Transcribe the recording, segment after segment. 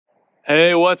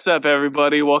Hey, what's up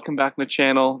everybody? Welcome back to the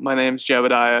channel. My name's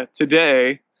Jebediah.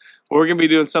 Today, we're going to be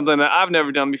doing something that I've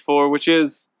never done before, which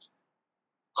is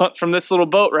hunt from this little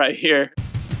boat right here.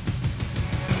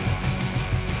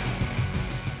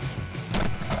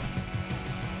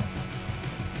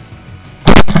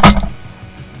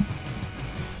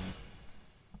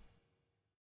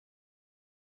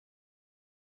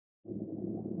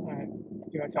 Alright,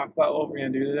 do you want to talk about what we're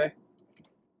going to do today?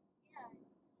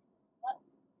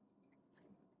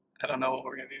 I don't know what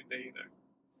we're going to do today either.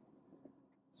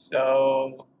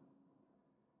 So,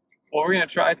 what we're going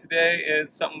to try today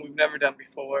is something we've never done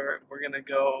before. We're going to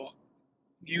go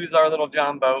use our little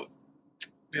John boat.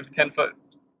 We have a 10-foot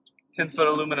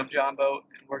aluminum John boat,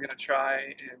 and we're going to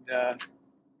try and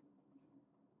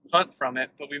hunt from it,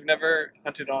 but we've never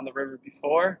hunted on the river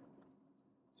before,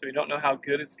 so we don't know how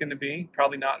good it's going to be.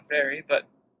 Probably not very, but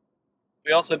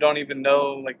we also don't even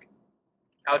know like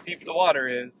how deep the water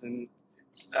is, and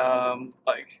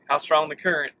like how strong the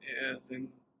current is, and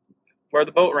where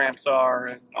the boat ramps are,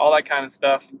 and all that kind of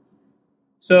stuff.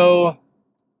 So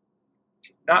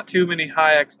not too many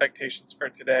high expectations for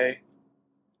today,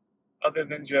 other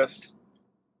than just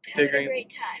having a great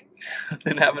time.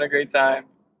 than having a great time,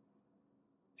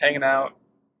 hanging out,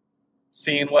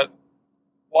 seeing what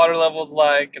water level's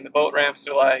like and the boat ramps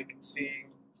are like, and seeing,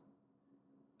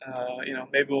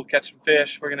 maybe we'll catch some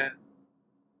fish. We're gonna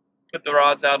put the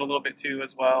rods out a little bit too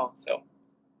as well. So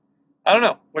I don't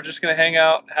know. We're just gonna hang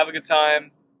out, have a good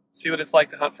time, see what it's like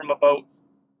to hunt from a boat,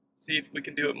 see if we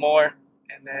can do it more,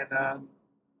 and then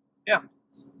yeah.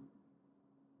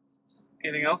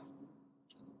 Anything else?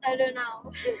 I don't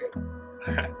know.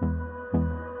 Okay.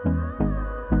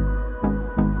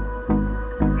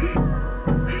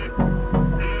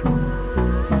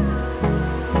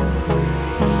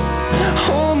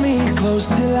 Hold me close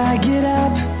till I get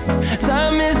up.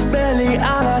 Time is barely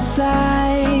on our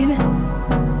side.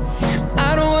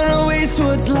 I don't wanna waste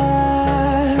what's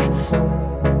left.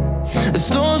 The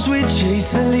storms we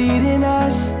chase are leading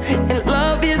us, and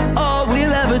love is all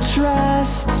we'll ever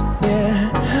trust.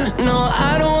 Yeah, no,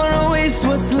 I don't wanna waste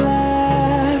what's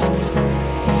left.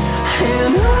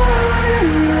 And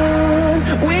on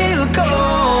we'll go,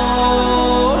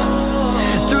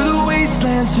 through the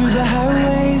wastelands, through the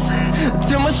highways,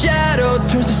 till my shadow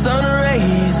turns to sun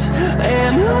rays.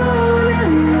 And on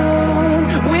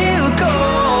we'll go,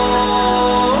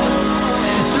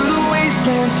 through the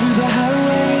wastelands, through the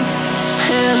highways,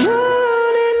 and on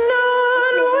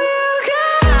we'll go.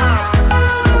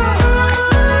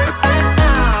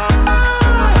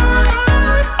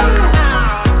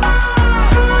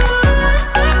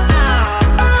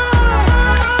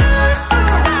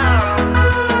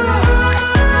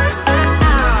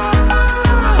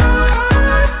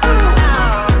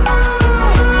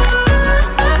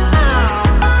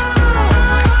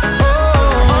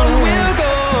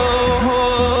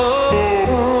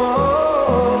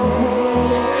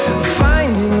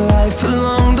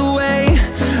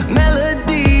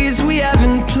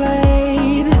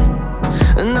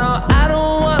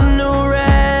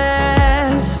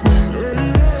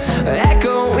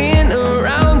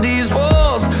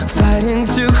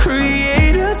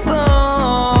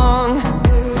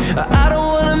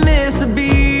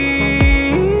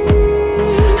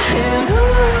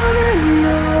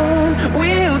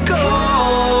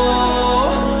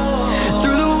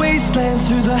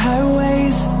 Through the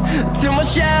highways, till my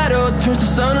shadow turns to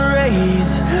sun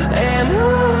rays. And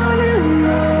on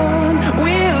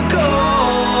we'll go,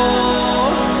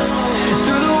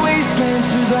 through the wastelands,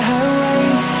 through the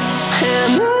highways,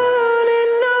 and on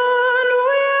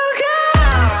we'll go.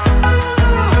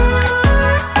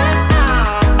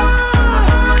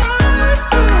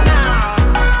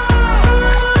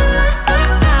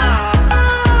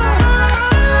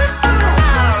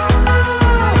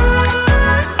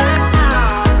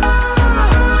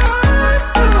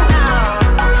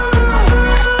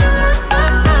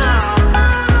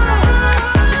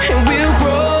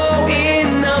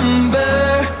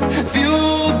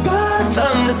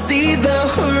 See the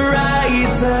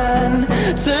horizon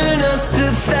turn us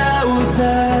to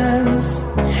thousands,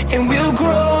 and we'll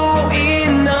grow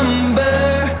in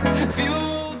number.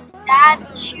 Dad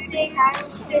was shooting, I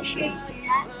was fishing,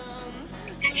 Dad was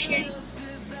fishing.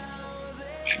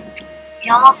 He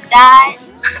almost died.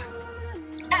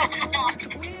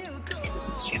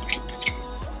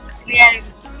 We had a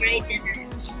great dinner.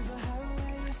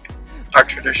 Our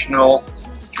traditional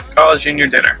college junior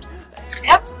dinner.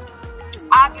 Yep.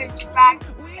 I've been back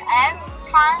every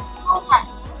time we go hunt.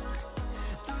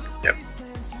 Yep.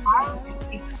 Our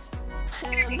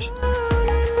tradition.